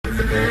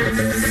Good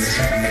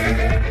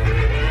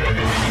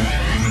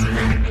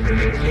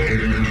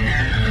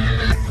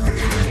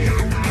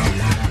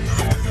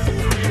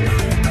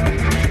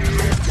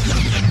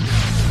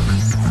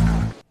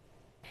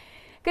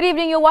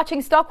evening, you're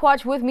watching Stock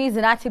Watch with me,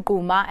 Zinati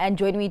Guma, and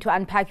joining me to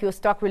unpack your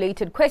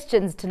stock-related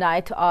questions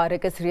tonight are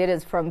Rikus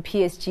Reeders from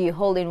PSG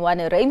Hole-in-One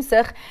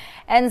Reimsig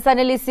and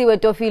Sanelisiwe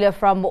Tofile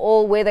from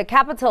All Weather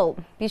Capital.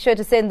 Be sure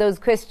to send those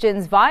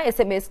questions via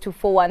SMS to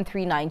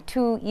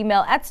 41392,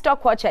 email at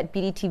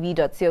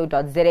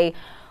stockwatch@bdtv.co.za,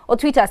 or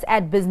tweet us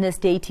at Business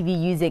Day TV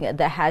using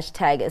the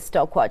hashtag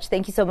StockWatch.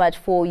 Thank you so much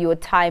for your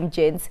time,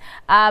 gents.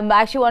 I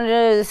actually wanted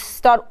to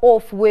start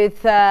off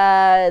with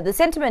the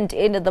sentiment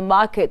in the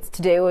markets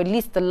today, or at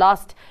least the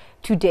last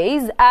 2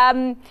 days.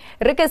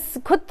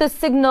 Rikus, could the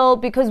signal,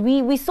 because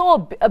we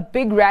saw a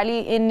big rally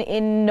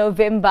in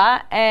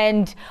November,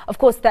 and of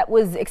course that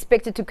was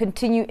expected to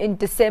continue in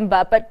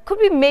December, but could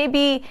we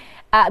maybe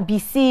be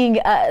seeing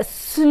a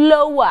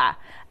slower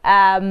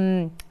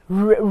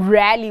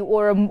rally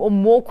or a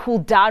more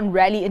cooled down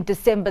rally in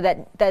December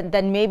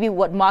than maybe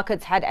what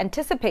markets had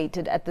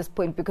anticipated at this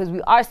point, because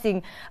we are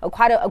seeing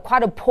quite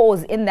a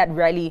pause in that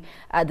rally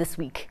this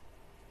week?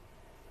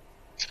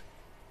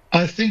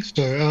 I think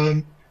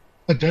so.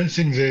 I don't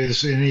think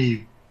there's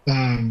any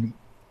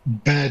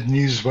bad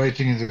news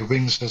waiting in the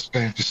wings that's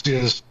going to see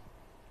us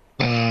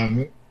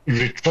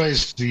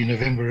retrace the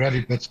November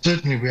rally, but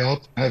certainly we are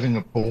having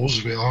a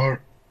pause. We are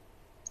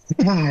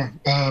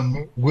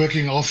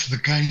working off the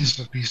gains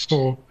that we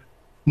saw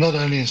not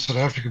only in South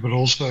Africa but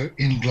also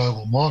in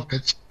global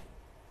markets.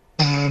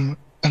 And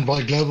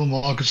by global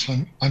markets,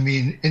 I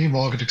mean any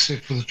market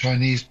except for the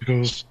Chinese,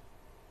 because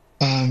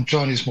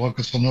Chinese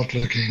markets are not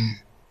looking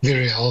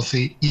very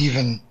healthy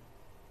even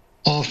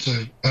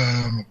after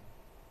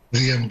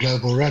the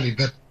global rally.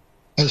 But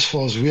as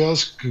far as we are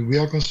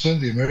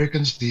concerned, the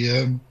Americans,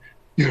 the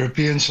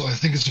Europeans, I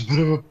think it's a bit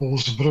of a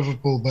pause, a bit of a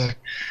pullback.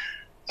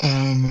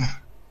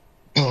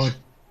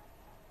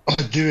 I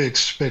do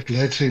expect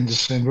later in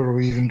December or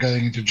even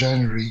going into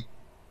January,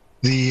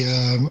 the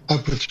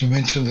upward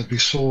momentum that we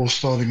saw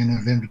starting in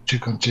November to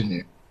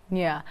continue.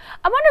 Yeah.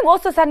 I'm wondering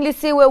also,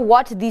 Sanelisiwe,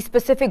 what the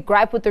specific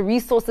gripe with the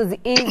resources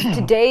is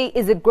today.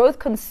 Is it growth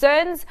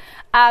concerns?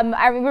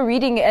 I remember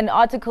reading an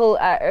article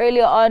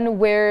earlier on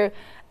where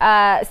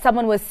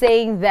someone was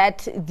saying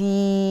that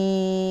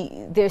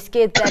they're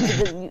scared that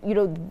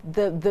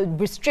the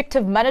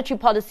restrictive monetary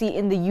policy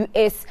in the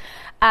US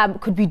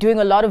could be doing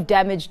a lot of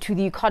damage to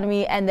the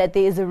economy, and that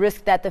there is a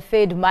risk that the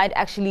Fed might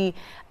actually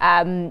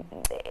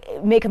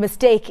make a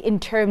mistake in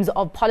terms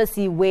of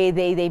policy where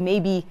they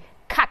maybe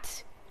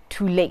cut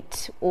too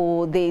late,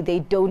 or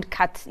they don't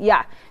cut.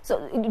 Yeah. So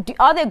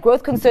are there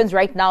growth concerns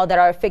right now that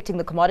are affecting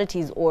the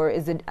commodities, or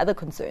is it other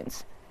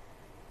concerns?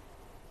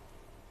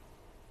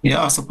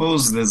 Yeah, I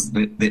suppose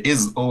there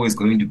is always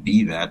going to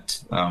be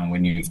that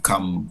when you've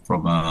come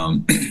from a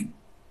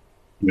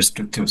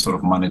restrictive sort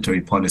of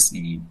monetary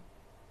policy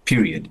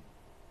period.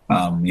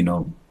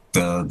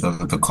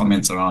 The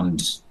comments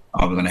around,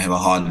 are we going to have a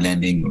hard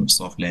landing or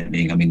soft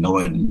landing? I mean, no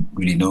one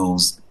really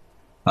knows.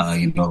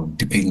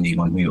 Depending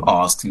on who you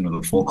ask,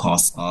 the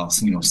forecasts are,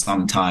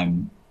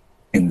 sometime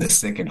in the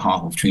second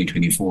half of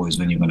 2024 is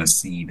when you're going to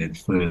see that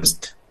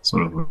first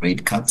sort of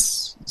rate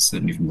cuts,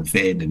 certainly from the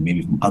Fed and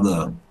maybe from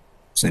other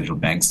central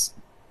banks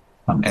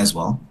as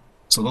well.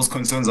 So those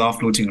concerns are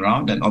floating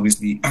around, and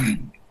obviously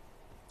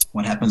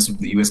what happens to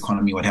the US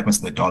economy, what happens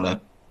to the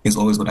dollar is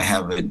always going to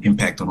have an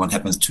impact on what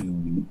happens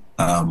to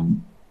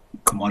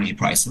commodity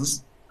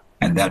prices.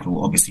 And that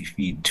will obviously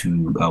feed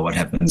to what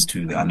happens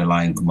to the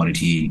underlying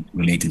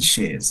commodity-related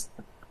shares.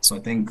 So I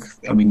think,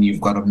 you've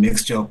got a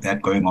mixture of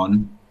that going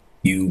on.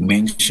 You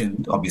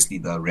mentioned, obviously,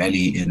 the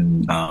rally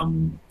in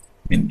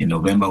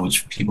November,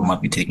 which people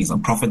might be taking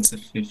some profits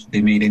if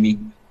they made any.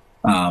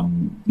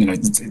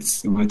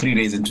 We're 3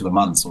 days into the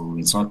month, so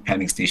it's not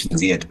panic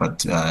stations yet.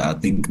 But I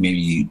think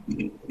maybe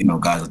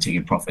guys are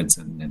taking profits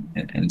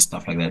and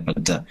stuff like that.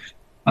 But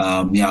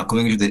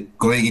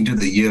going into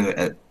the year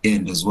at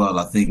end as well,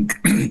 I think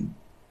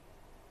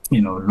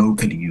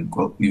locally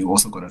you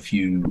also got a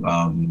few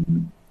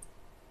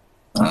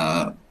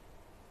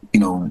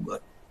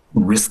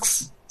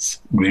risks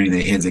rearing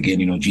their heads again.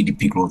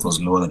 GDP growth was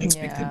lower than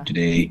expected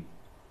today.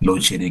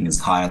 Load shedding is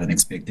higher than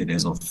expected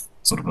as of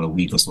sort of a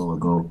week or so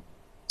ago.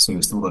 So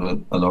we've still got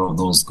a lot of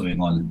those going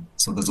on.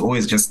 So there's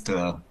always just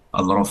a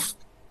lot of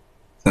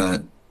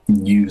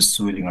news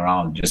swirling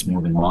around, just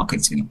moving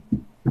markets.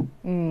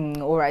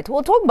 All right.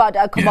 We'll talk about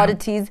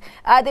commodities.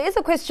 There is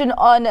a question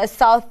on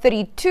South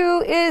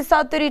 32. Is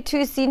South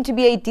 32 seen to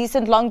be a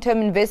decent long-term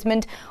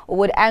investment, or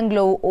would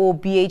Anglo or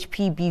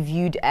BHP be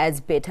viewed as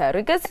better?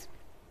 Rikus?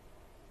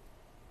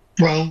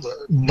 Well,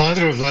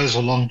 neither of those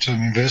are long-term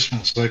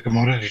investments. They're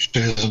commodity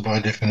shares, and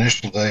by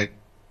definition, they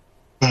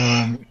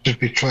should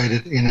be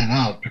traded in and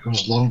out,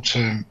 because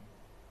long-term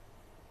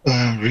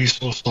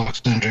resource stocks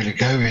don't really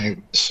go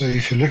anywhere. So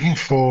if you're looking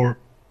for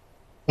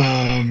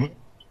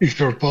if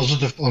you're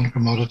positive on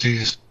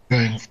commodities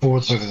going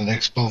forwards over the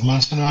next 12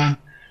 months, then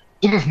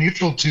sort of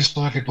neutral to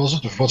slightly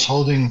positive. What's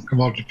holding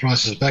commodity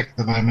prices back at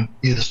the moment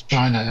is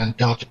China and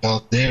doubt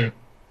about their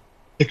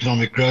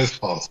economic growth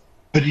path.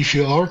 But if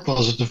you are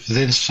positive,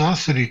 then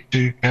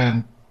South32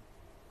 can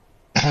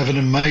have an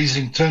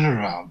amazing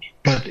turnaround.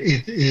 But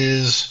it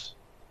is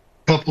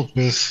coupled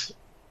with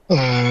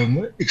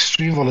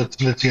extreme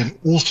volatility, and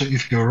also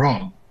if you're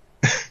wrong,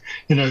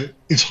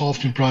 it's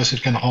halved in price,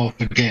 it can halve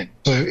again.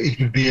 So it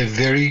would be a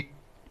very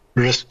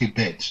risky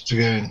bet to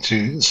go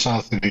into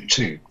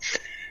South32.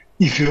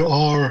 If you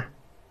are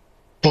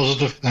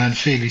positive and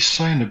fairly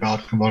sane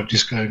about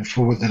commodities going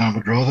forward, then I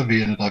would rather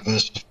be in a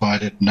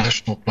diversified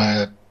national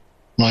player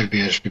like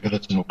BHP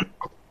Billiton or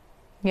Glencore.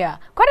 Yeah,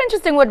 quite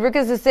interesting what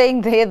Rikus is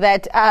saying there,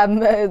 that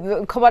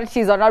the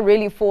commodities are not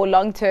really for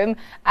long term.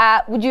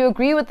 Would you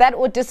agree with that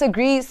or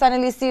disagree,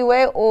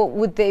 Sanelisiwe,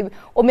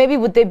 or maybe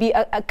would there be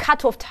a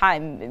cut-off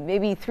time,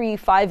 maybe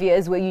 3-5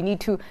 years, where you need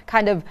to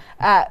kind of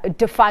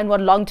define what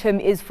long term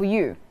is for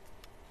you?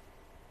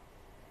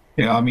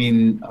 Yeah, I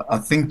mean, I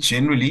think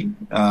generally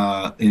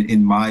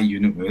in my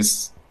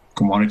universe,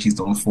 commodities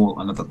don't fall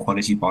under the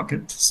quality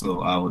bucket.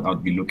 So I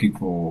would be looking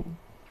for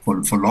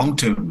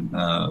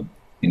long-term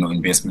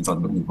investments.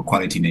 I'm looking for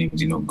quality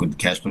names, good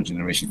cash flow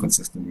generation,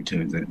 consistent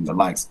returns, and the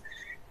likes.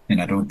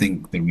 And I don't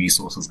think the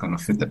resource is going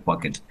to fit that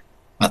bucket.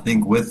 I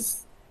think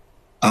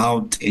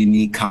without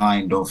any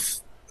kind of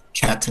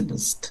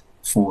catalyst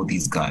for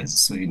these guys,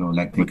 so,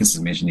 like Lucas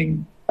is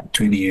mentioning,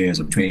 20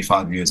 years or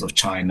 25 years of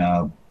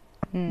China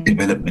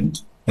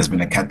development has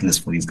been a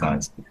catalyst for these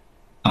guys.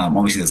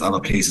 Obviously, there's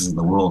other places in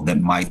the world that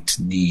might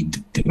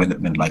need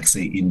development, like,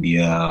 say,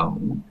 India, or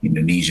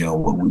Indonesia,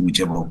 or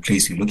whichever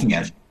place you're looking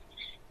at.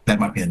 That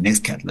might be the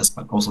next catalyst,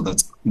 but also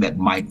that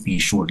might be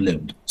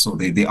short-lived. So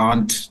they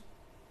aren't,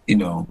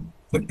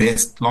 the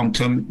best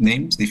long-term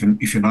names if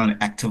you're not an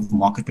active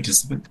market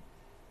participant.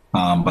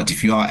 But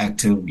if you are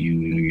active,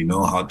 you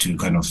know how to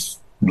kind of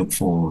look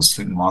for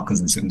certain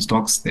markers and certain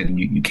stocks, then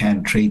you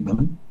can trade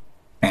them.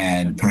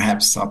 And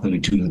perhaps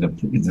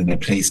South32 is in a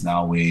place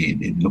now where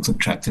it looks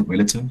attractive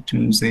relative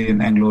to, say,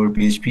 an Anglo or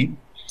BHP.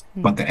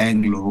 But the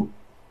Anglo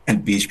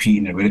and BHP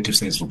in a relative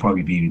sense will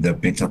probably be the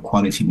better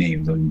quality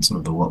names and sort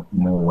of the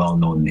more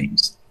well-known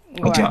names.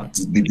 But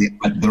they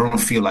don't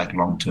feel like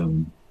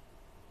long-term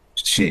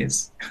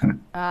shares.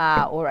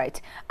 All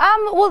right.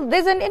 Well,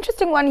 there's an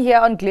interesting one here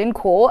on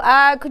Glencore.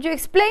 Could you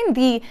explain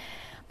the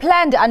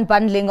planned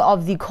unbundling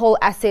of the coal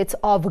assets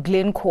of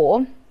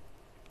Glencore?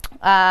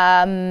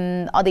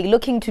 Are they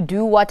looking to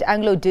do what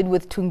Anglo did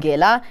with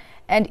Thungela?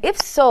 And if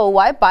so,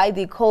 why buy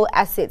the coal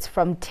assets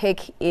from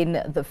Teck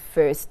in the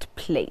first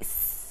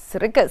place?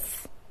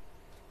 Rikus.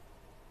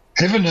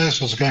 Heaven knows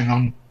what's going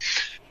on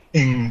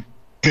in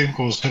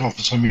Glencore's head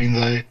office. I mean,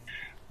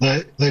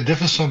 they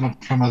differ so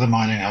much from other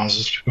mining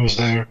houses because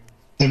they're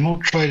more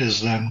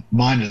traders than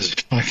miners,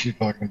 if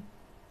I can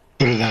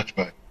put it that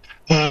way.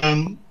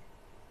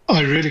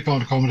 I really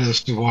can't comment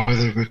as to why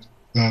they would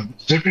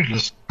separately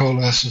list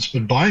coal assets,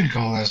 but buying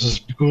coal assets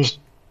because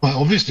I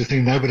obviously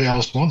think nobody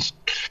else wants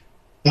it.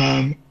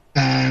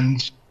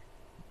 And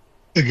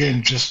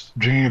again, just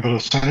bringing a bit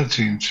of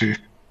sanity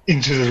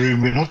into the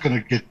room, we're not going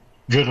to get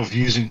rid of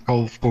using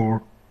coal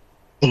for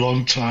a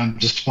long time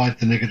despite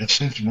the negative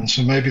sentiment.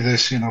 So maybe they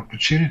see an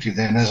opportunity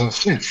there. And as I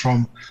said,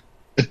 from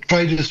a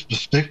trader's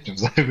perspective,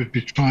 they would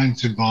be trying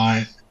to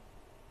buy,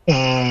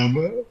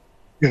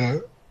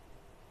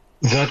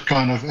 that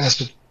kind of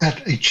asset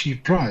at a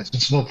cheap price.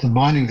 It's not the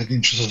mining that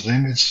interests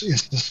them. It's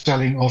the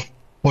selling of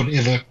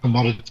whatever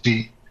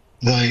commodity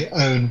they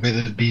own, whether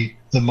it be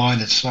the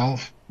mine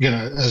itself,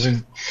 as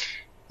in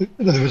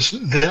other words,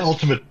 their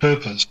ultimate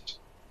purpose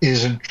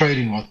is in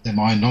trading what they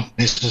mine, not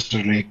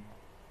necessarily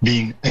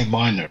being a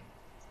miner,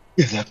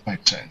 if that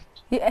makes sense.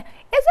 Yeah.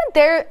 Isn't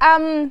there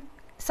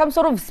some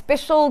sort of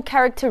special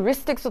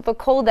characteristics of the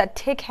coal that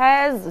Teck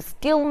has,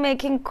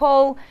 steel-making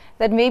coal,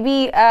 that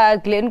maybe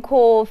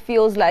Glencore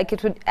feels like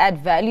it would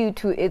add value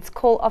to its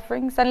coal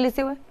offering?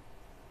 Sanelisiwe?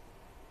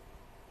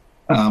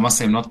 I must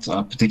say I'm not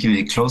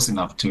particularly close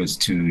enough to it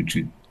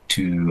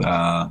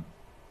to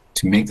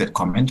make that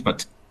comment,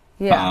 but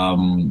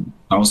I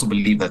also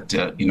believe that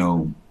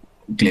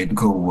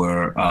Glencore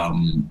were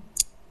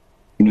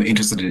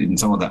interested in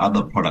some of the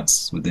other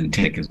products within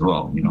Teck as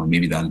well.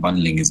 Maybe the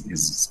unbundling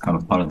is kind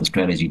of part of the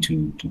strategy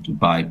to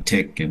buy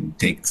Teck and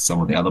take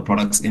some of the other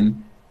products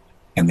in,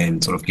 and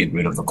then sort of get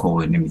rid of the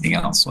coal and everything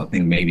else. So I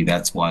think maybe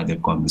that's why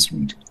they've gone this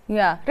route.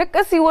 Yeah,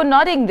 Rikus, you were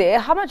nodding there.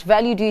 How much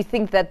value do you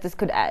think that this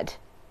could add?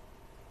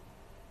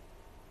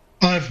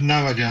 I have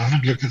no idea. I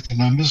haven't looked at the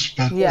numbers,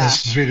 but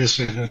as Rita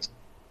said,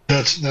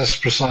 that's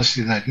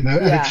precisely that. And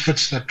it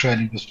fits that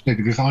trading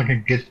perspective. If I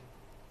can get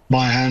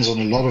my hands on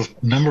a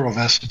number of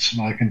assets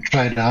and I can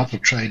trade out or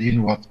trade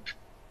in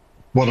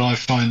what I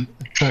find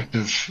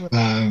attractive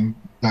from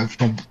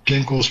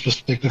Glencore's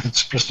perspective,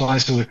 it's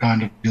precisely the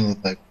kind of deal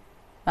that they.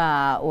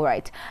 All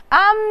right.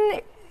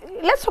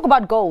 Let's talk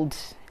about gold.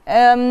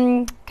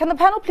 Can the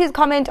panel please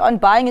comment on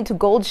buying into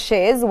gold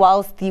shares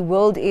whilst the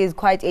world is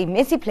quite a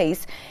messy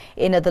place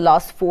in the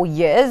last 4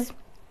 years?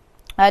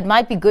 It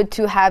might be good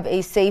to have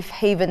a safe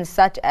haven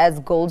such as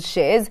gold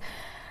shares.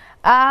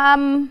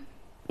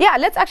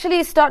 Let's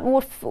actually start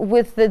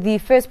with the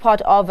first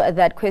part of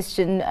that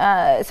question.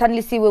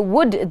 Sanlisiwe,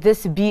 would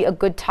this be a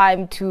good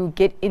time to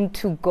get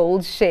into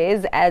gold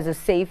shares as a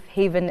safe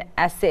haven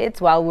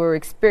asset while we're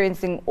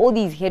experiencing all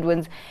these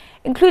headwinds,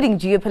 including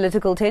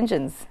geopolitical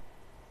tensions?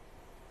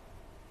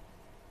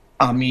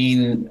 I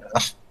mean,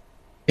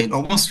 it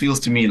almost feels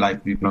to me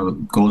like,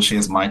 gold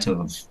shares might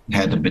have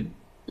had a bit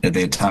of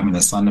their time in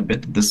the sun a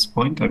bit at this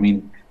point. I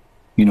mean,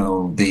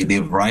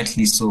 they've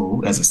rightly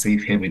so, as a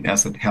safe haven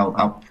asset, held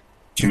up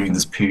during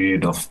this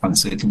period of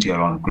uncertainty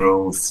around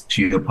growth,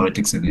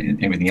 geopolitics,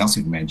 and everything else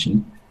you've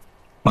mentioned.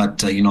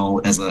 But,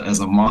 as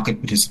a market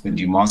participant,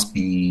 you must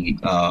be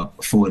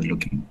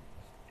forward-looking.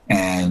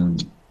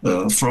 And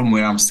from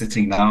where I'm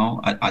sitting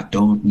now, I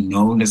don't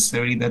know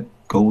necessarily that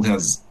gold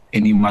has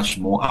any much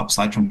more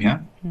upside from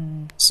here.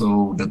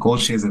 So the gold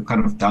shares have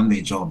kind of done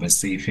their job as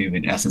safe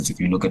haven assets if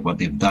you look at what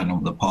they've done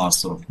over the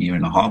past sort of year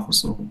and a half or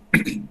so.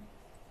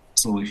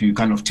 So if you're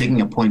kind of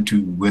taking a point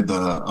to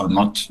whether or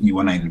not you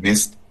want to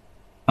invest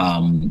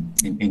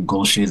in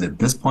gold shares at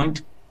this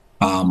point,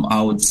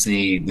 I would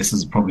say this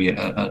is probably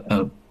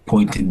a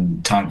point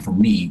in time for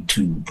me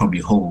to probably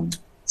hold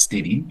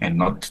steady and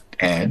not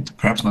add,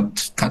 perhaps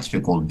not cut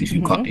your gold if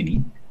you've got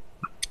any.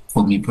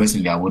 For me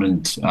personally, I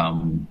wouldn't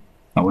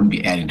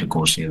be adding to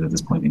gold shares at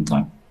this point in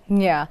time.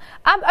 Yeah.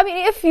 I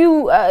mean, if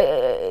you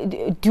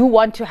do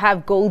want to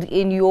have gold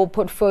in your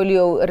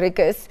portfolio,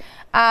 Rikus,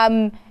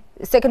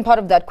 second part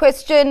of that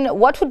question,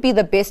 what would be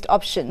the best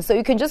option? So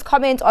you can just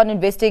comment on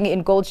investing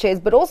in gold shares,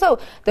 but also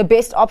the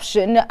best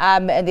option,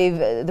 and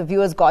the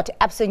viewers got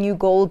Absa New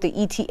Gold, the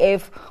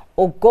ETF,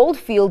 or Gold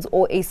Fields,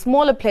 or a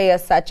smaller player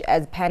such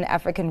as Pan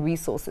African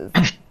Resources.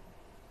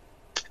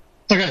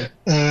 Okay,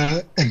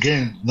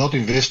 again, not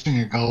investing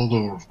in gold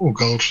or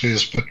gold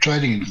shares, but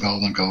trading in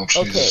gold and gold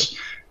shares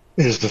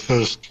is the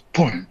first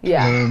point.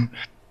 Yeah.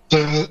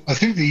 So I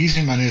think the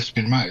easy money has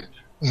been made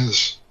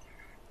is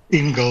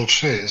in gold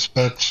shares,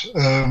 but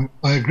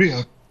I agree.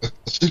 I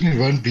certainly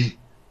won't be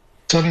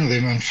selling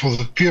them, and for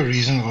the pure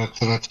reason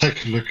that I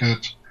take a look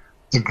at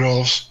the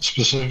graphs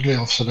specifically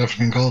of South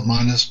African gold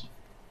miners,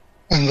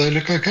 and they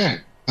look okay.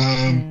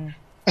 And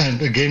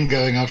again,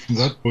 going out from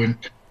that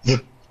point,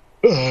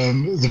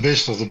 the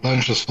best of the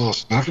bunch as far as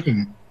South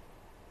African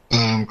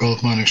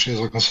gold mining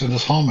shares are concerned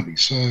is Harmony.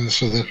 So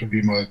that would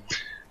be my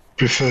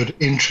preferred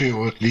entry,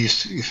 or at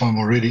least if I'm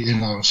already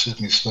in, I would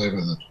certainly stay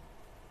with it.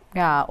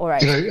 Yeah, all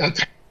right.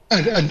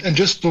 And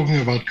just talking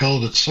about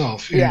gold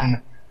itself,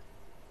 in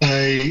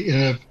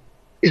a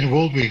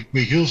world where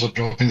yields are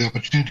dropping, the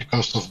opportunity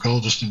cost of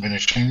gold is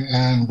diminishing,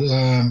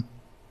 and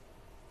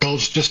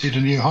gold's just hit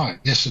a new high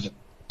yesterday.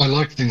 I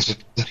like things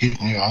that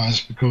hit new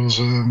highs because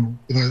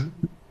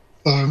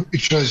it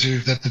shows you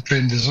that the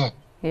trend is up.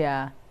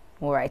 Yeah.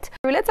 All right.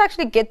 Let's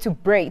actually get to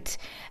Brait.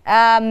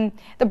 The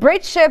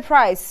Brait share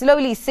price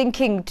slowly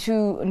sinking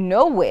to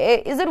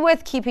nowhere. Is it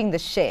worth keeping the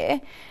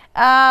share?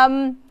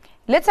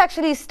 Let's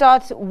actually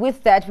start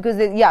with that because,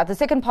 the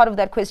second part of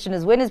that question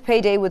is, when is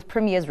payday with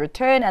Premier's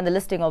return and the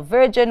listing of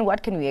Virgin?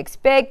 What can we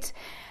expect?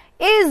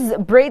 Is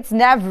Brait's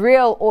NAV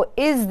real, or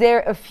is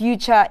there a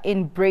future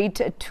in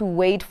Brait to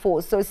wait for?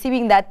 So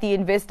seeming that the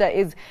investor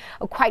is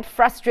quite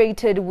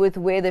frustrated with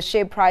where the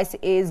share price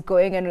is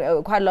going,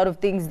 and quite a lot of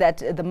things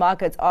that the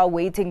markets are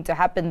waiting to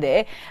happen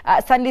there.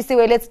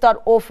 Sanlisiwe, let's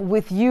start off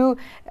with you.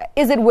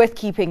 Is it worth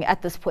keeping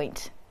at this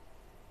point?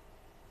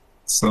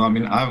 So, I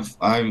mean, I've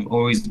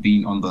always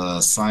been on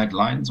the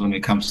sidelines when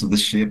it comes to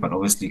this share, but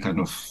obviously kind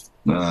of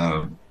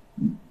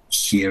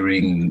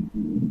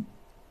hearing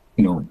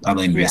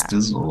other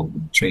investors or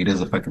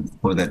traders, if I can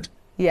call that.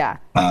 Yeah.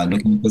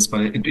 Looking at this,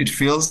 but it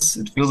feels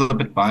a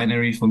bit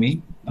binary for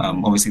me.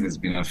 Obviously, there's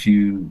been a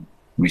few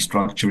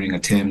restructuring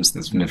attempts.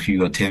 There's been a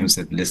few attempts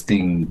at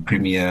listing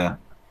Premier,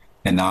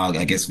 and now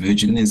I guess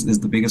Virgin is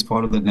the biggest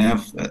part of the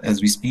NAV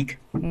as we speak.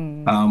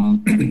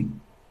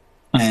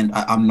 And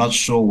I'm not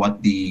sure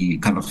what the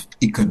kind of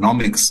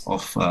economics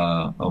of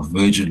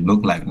Virgin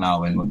look like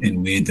now,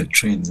 and where the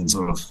trends and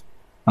sort of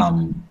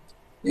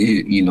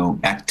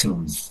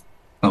active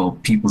or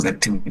people's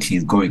activity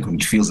is going,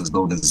 which feels as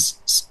though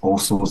there's all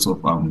sorts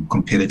of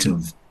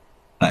competitive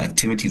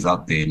activities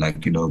out there,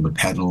 like the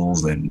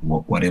paddles and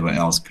whatever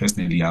else.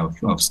 Personally,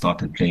 I've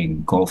started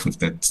playing golf, if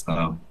that's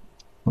of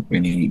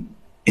any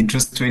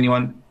interest to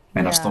anyone,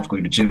 and I've stopped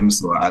going to gyms,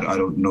 so I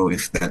don't know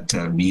if that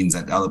means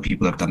that other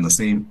people have done the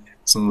same.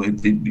 So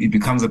it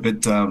becomes a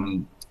bit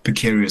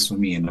precarious for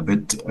me, and a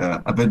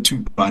bit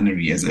too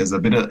binary as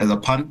a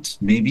punt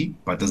maybe,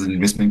 but as an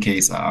investment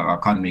case, I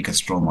can't make a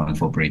strong one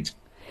for Brait.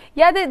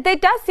 Yeah, there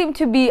does seem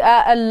to be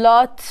a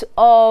lot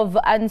of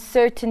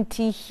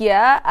uncertainty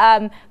here,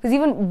 because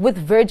even with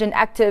Virgin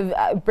Active,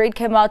 Brait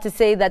came out to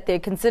say that they're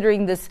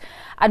considering this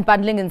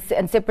unbundling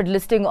and separate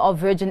listing of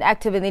Virgin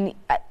Active, and then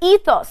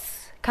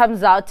Ethos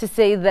comes out to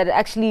say that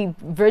actually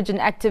Virgin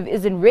Active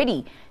isn't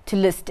ready to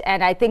list.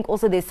 And I think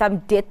also there's some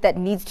debt that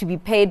needs to be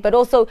paid. But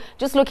also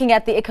just looking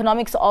at the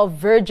economics of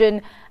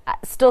Virgin,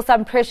 still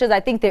some pressures. I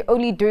think they're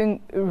only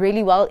doing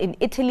really well in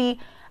Italy.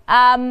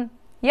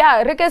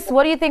 Rikus,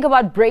 what do you think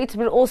about Brait,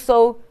 but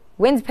also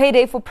when's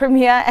payday for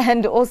Premier?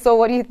 And also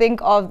what do you think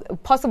of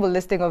possible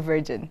listing of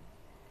Virgin?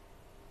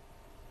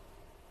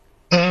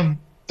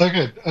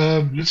 Okay,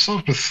 let's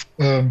start with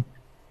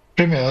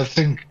Premier. I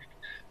think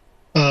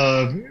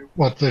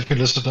they've been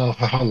listed now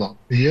for how long?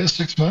 A year,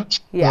 6 months?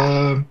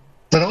 Yeah.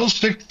 That whole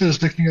sector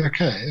is looking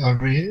okay. I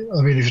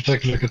mean, if you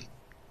take a look at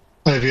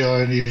AVI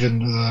and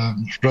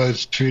even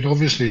Rhodes Tweed,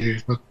 obviously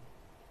you've got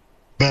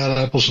bad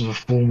apples in the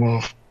form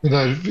of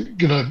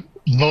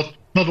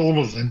not all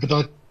of them,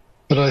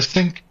 but I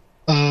think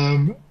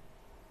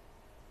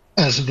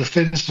as a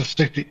defensive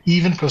sector,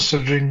 even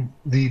considering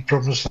the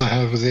problems they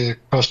have with their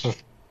cost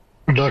of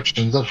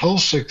production, that whole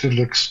sector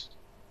looks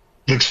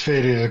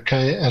fairly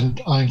okay,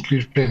 and I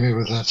include Premier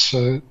with that.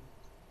 So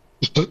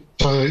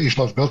if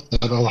I've got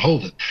that, I'll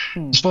hold it.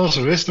 As far as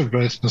the rest of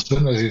Brait is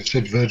concerned, as you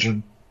said,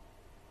 Virgin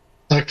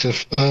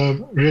Active,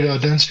 really I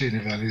don't see any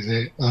value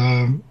there.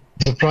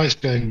 The price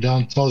going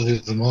down tells you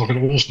that the market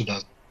also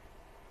does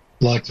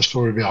like the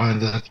story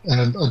behind that,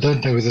 and I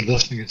don't know whether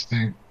listing is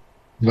going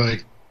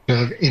to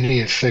have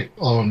any effect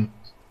on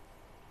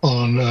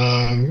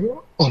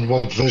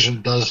what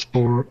Virgin does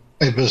for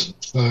a business.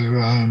 So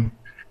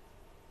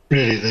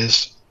really,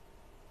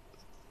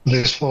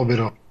 there's far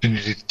better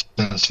opportunity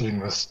than sitting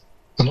with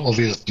an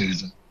obvious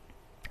loser.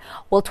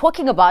 Well,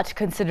 talking about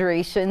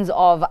considerations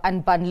of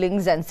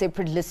unbundlings and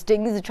separate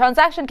listings,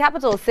 Transaction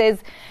Capital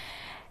says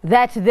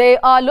that they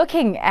are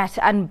looking at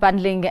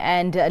unbundling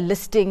and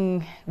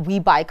listing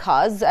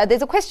WeBuyCars.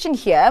 There's a question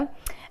here.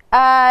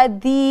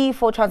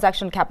 For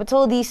Transaction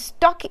Capital, the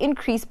stock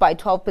increased by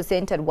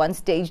 12% at one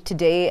stage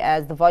today,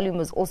 as the volume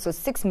was also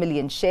 6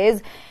 million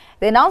shares.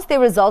 They announced their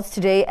results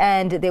today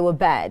and they were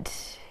bad.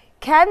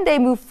 Can they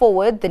move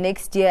forward the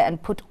next year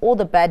and put all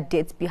the bad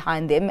debts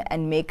behind them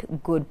and make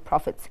good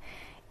profits?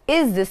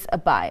 Is this a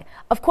buy?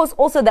 Of course,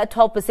 also that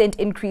 12%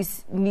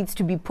 increase needs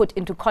to be put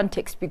into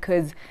context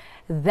because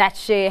that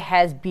share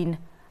has been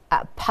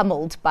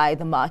pummeled by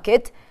the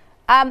market.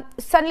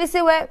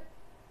 Sanlisiwe,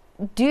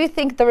 do you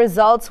think the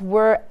results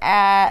were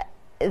that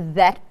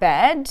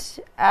bad?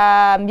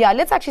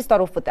 Let's actually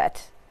start off with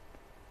that.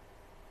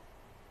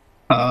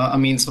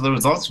 So the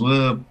results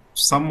were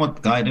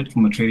somewhat guided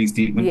from a trading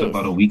statement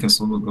about a week or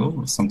so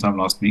ago, sometime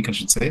last week, I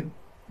should say.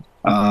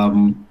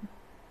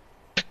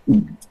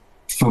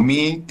 For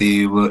me,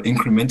 they were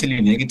incrementally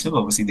negative.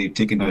 Obviously, they've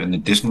taken an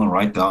additional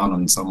write-down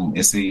on some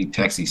SA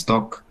taxi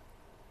stock.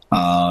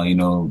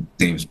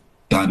 They've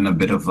done a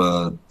bit of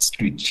a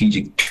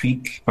strategic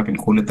tweak, if I can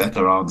call it that,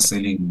 around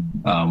selling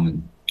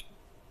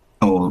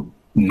or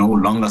no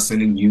longer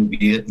selling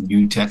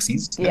new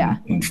taxis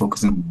and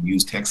focusing on the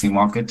used taxi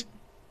market.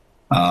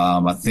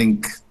 I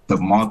think the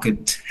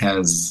market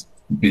has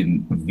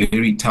been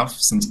very tough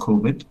since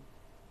COVID.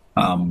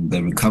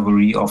 The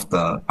recovery of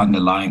the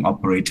underlying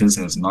operators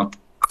has not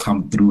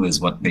come through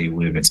as what they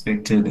would have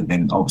expected. And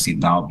then obviously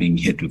now being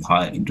hit with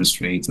higher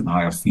interest rates and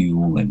higher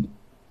fuel and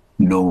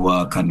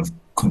lower kind of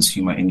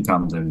consumer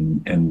incomes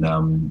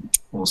and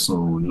also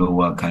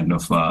lower kind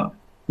of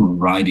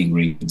riding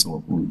rates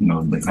or,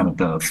 the kind of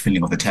the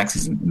filling of the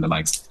taxis and the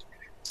likes.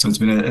 So it's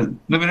been a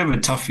little bit of a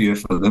tough year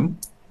for them.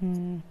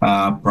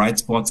 Bright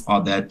spots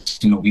are that,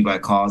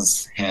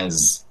 WeBuyCars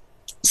has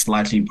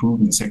slightly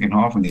improved in the second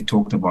half, and they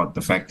talked about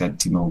the fact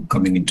that,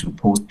 coming into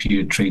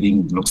post-period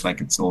trading, it looks like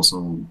it's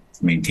also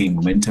maintained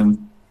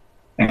momentum,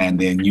 and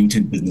their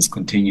Newton business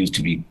continues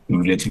to be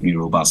relatively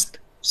robust.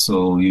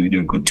 So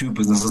you've got two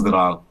businesses that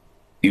are,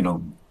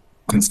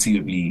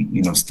 conceivably,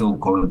 still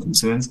going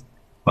concerns,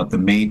 but the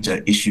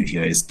major issue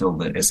here is still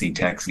the SA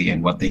taxi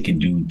and what they can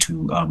do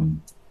to,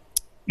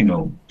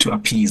 to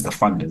appease the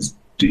funders.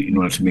 In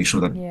order to make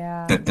sure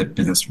that that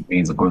business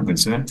remains a going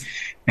concern.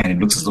 And it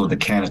looks as though the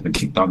can has been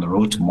kicked down the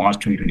road to March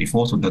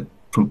 2024, so that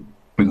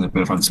brings a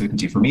bit of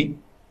uncertainty for me.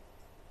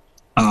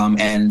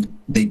 And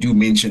they do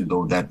mention,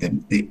 though, that there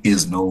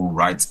is no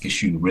rights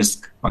issue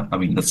risk, but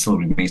that still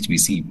remains to be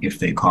seen if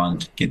they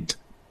can't get,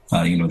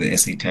 the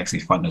SA taxi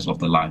funders off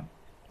the line.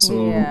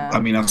 So,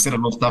 I've said a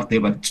lot of stuff there,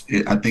 but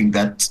I think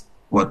that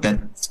what that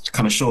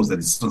kind of shows that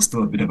it's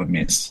still a bit of a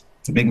mess.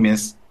 It's a big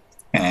mess,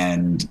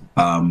 and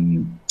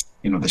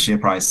the share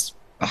price,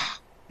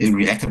 it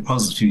reacted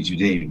positively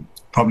today,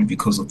 probably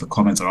because of the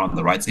comments around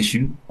the rights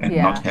issue and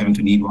not having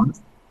to need one,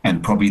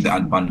 and probably the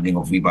unbundling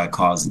of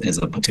WeBuyCars as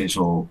a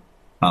potential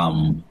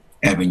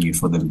avenue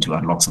for them to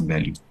unlock some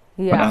value.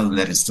 But other than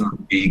that, it's still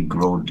a big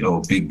road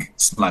or big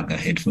slug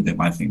ahead for them,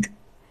 I think.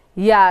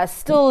 Yeah,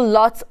 still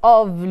lots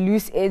of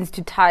loose ends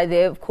to tie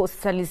there. Of course,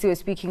 Sanlisiwe was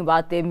speaking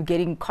about them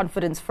getting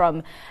confidence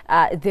from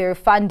their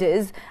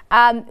funders.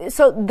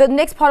 So the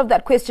next part of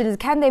that question is,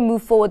 can they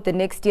move forward the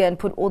next year and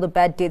put all the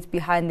bad debts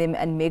behind them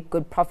and make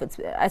good profits?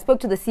 I spoke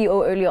to the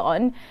CEO earlier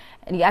on,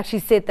 and he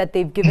actually said that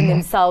they've given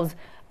themselves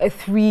a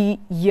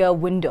 3-year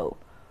window.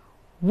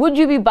 Would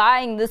you be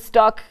buying the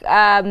stock,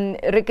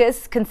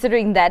 Rikus,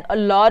 considering that a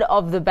lot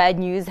of the bad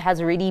news has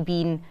already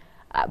been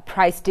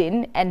priced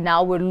in, and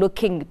now we're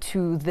looking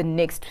to the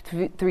next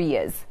 3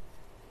 years?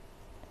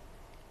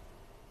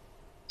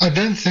 I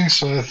don't think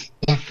so.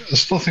 I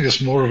still think it's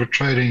more of a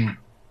trading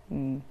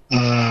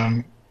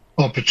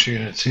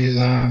opportunity.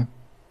 I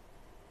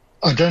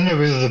don't know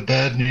whether the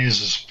bad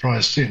news is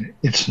priced in.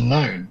 It's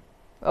known,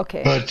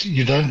 Okay. but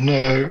you don't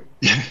know.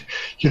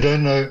 You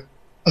don't know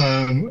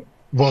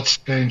what's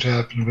going to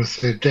happen with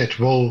their debt.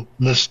 Will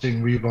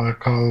listing rebuy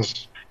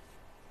cars?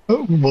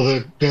 Will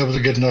they be able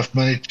to get enough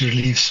money to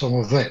relieve some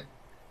of that?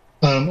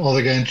 Are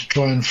they going to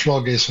try and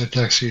flog SA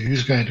Taxi?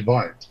 Who's going to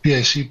buy it?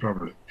 PAC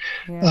probably.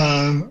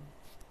 Yeah.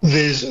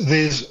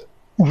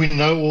 We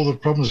know all the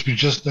problems. We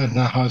just don't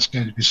know how it's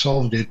going to be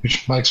solved yet,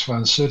 which makes for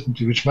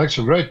uncertainty, which makes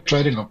for great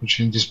trading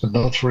opportunities, but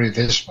not for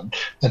investment,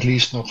 at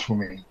least not for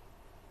me.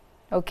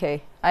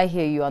 Okay, I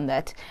hear you on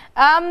that.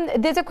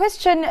 There's a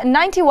question,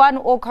 91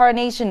 or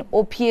Coronation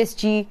or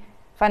PSG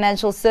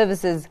Financial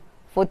Services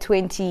for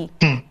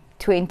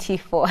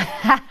 2024?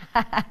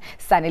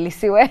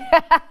 Sanelisiwe.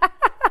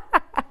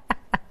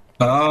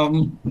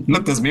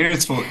 Look, there's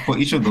merits for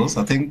each of those.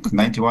 I think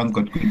 91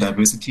 got good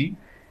diversity,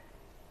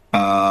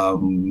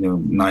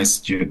 nice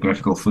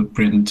geographical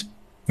footprint,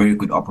 very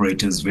good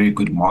operators, very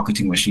good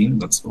marketing machine.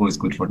 That's always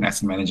good for an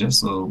asset manager.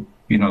 So,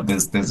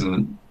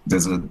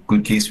 there's a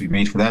good case we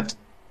made for that.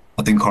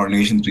 I think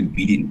Coronation's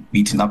been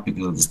beaten up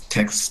because of this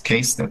tax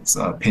case that's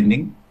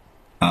pending.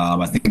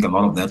 I think a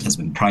lot of that has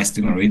been priced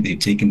in already. They've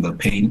taken the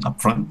pain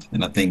up front,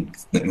 and I think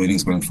the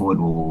earnings going forward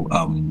will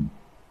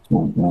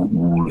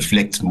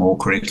reflect more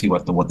correctly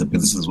what the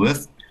business is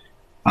worth.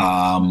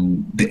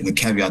 The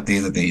caveat there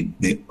is that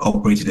they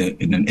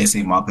operated in an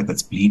SA market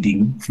that's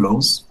bleeding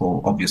flows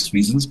for obvious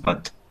reasons,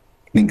 but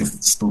I think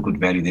it's still good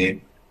value there.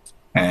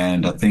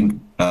 And I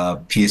think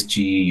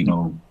PSG,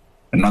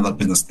 another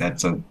business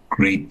that's a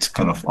great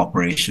kind of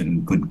operation,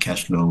 good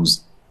cash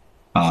flows,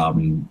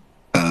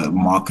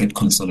 market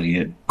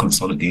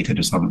consolidated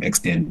to some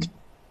extent.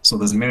 So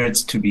there's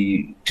merits to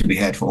be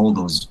had for all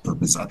those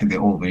purposes. I think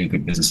they're all very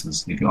good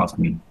businesses, if you ask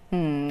me.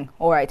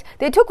 All right.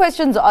 There are two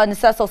questions on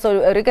Sasol.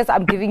 So, Rikus,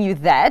 I'm giving you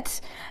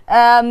that.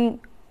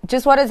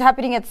 Just what is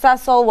happening at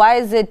Sasol? Why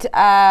is it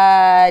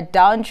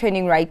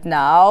downtrending right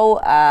now?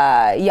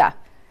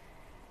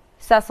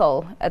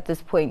 Sasol at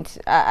this point.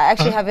 I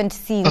actually haven't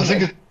seen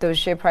those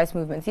share price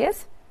movements.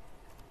 Yes?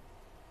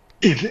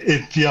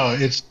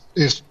 It's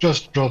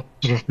just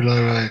dropped sort of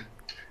below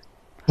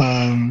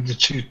the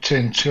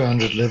 210,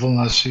 200 level, and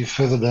I see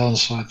further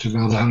downside to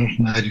about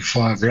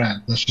 185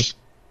 Rand. That's just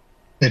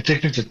a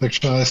technical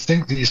picture. I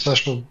think the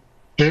Sasol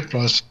share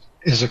price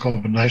is a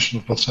combination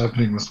of what's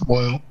happening with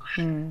oil.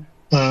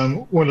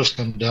 Oil has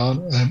come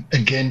down.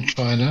 Again,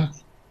 China,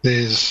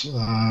 there's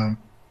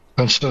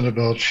concern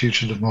about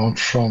future demand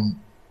from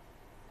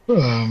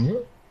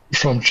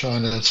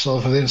China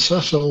itself. And then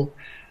Sasol,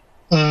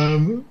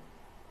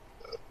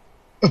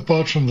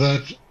 apart from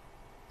that,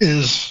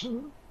 is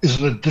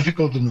in a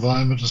difficult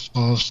environment as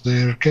far as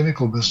their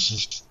chemical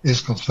business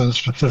is concerned,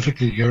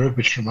 specifically Europe,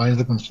 which remains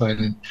the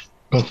concern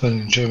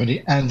in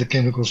Germany, and the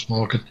chemicals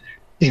market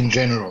in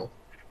general,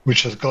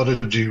 which has got to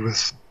do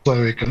with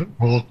slow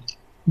world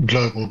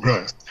global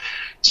growth.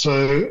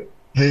 So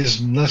there's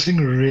nothing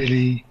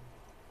really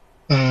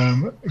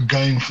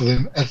going for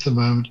them at the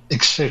moment,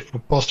 except for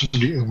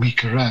possibly a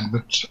weaker rand.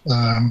 But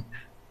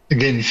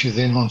again, if you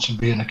then want to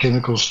be in a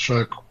chemical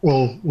stroke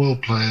oil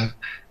player,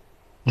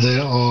 they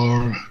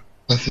are,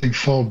 I think,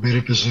 far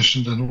better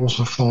positioned and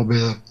also far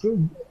better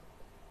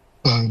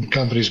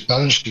companies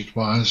balance sheet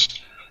wise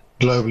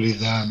globally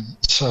than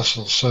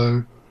Sasol.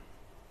 So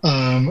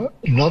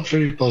not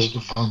very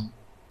positive on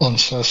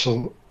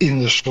Sasol in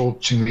the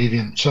short to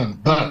medium term,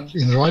 but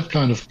in the right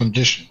kind of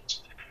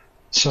conditions,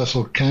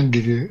 Sasol can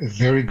give you a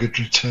very good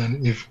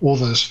return if all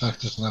those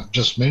factors that I've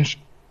just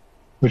mentioned,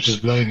 which is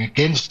blowing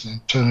against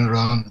them, turn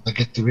around and they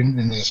get the wind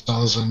in their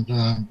sails. And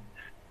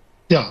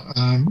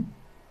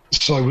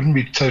so I wouldn't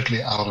be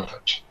totally out of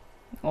it.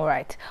 All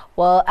right.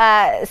 Well,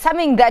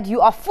 something that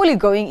you are fully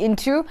going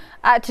into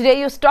today,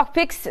 your stock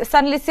picks,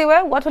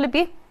 Sanelisiwe, what will it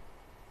be?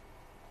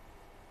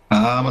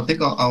 I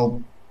think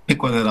I'll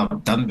pick one that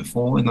I've done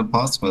before in the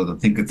past, but I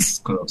think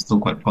it's still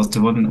quite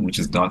positive one, which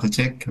is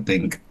Datatec. I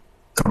think a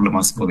couple of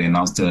months ago they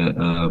announced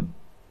a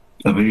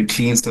very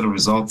clean set of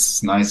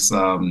results, nice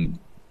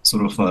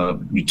sort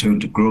of return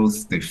to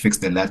growth. They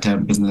fixed their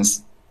LATAM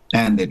business,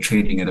 and they're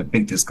trading at a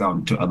big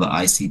discount to other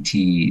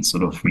ICT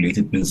sort of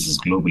related businesses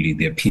globally,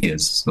 their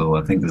peers. So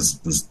I think there's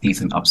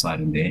decent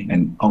upside in there.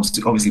 And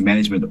obviously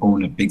management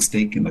own a big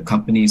stake in the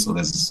company, so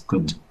there's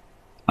good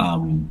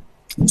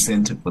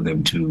incentive for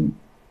them to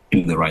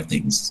do the right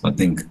things. So I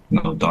think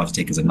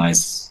Datatec is a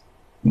nice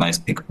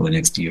pick for the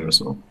next year or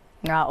so.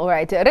 All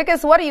right.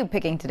 Rikus, what are you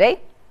picking today?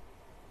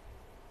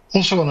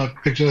 Also one I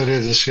picked earlier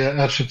this year,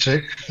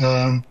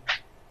 Advotech,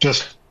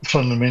 just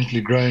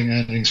fundamentally growing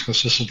earnings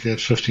consistently at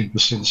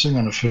 15%, sitting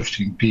on a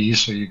 15p,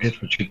 so you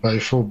get what you pay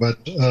for. But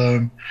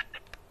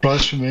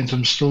Price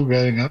momentum still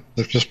going up.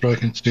 They've just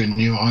broken to a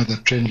new high.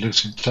 That trend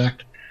looks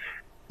intact.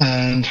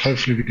 And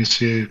hopefully we can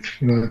see,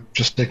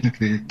 just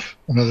technically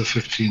another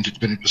 15 to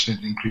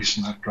 20% increase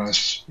in that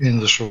price in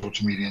the short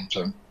to medium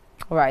term.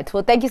 All right.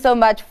 Well, thank you so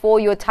much for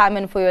your time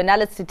and for your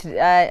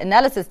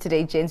analysis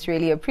today, gents.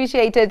 Really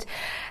appreciate it.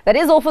 That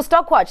is all for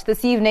Stockwatch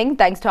this evening.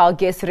 Thanks to our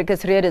guests,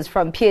 Rikus Reeders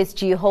from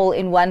PSG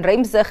Hole-in-One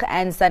Reimsig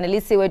and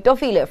Sanelisiwe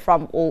Tofile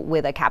from All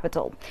Weather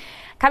Capital.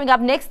 Coming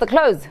up next, The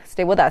Close.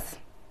 Stay with us.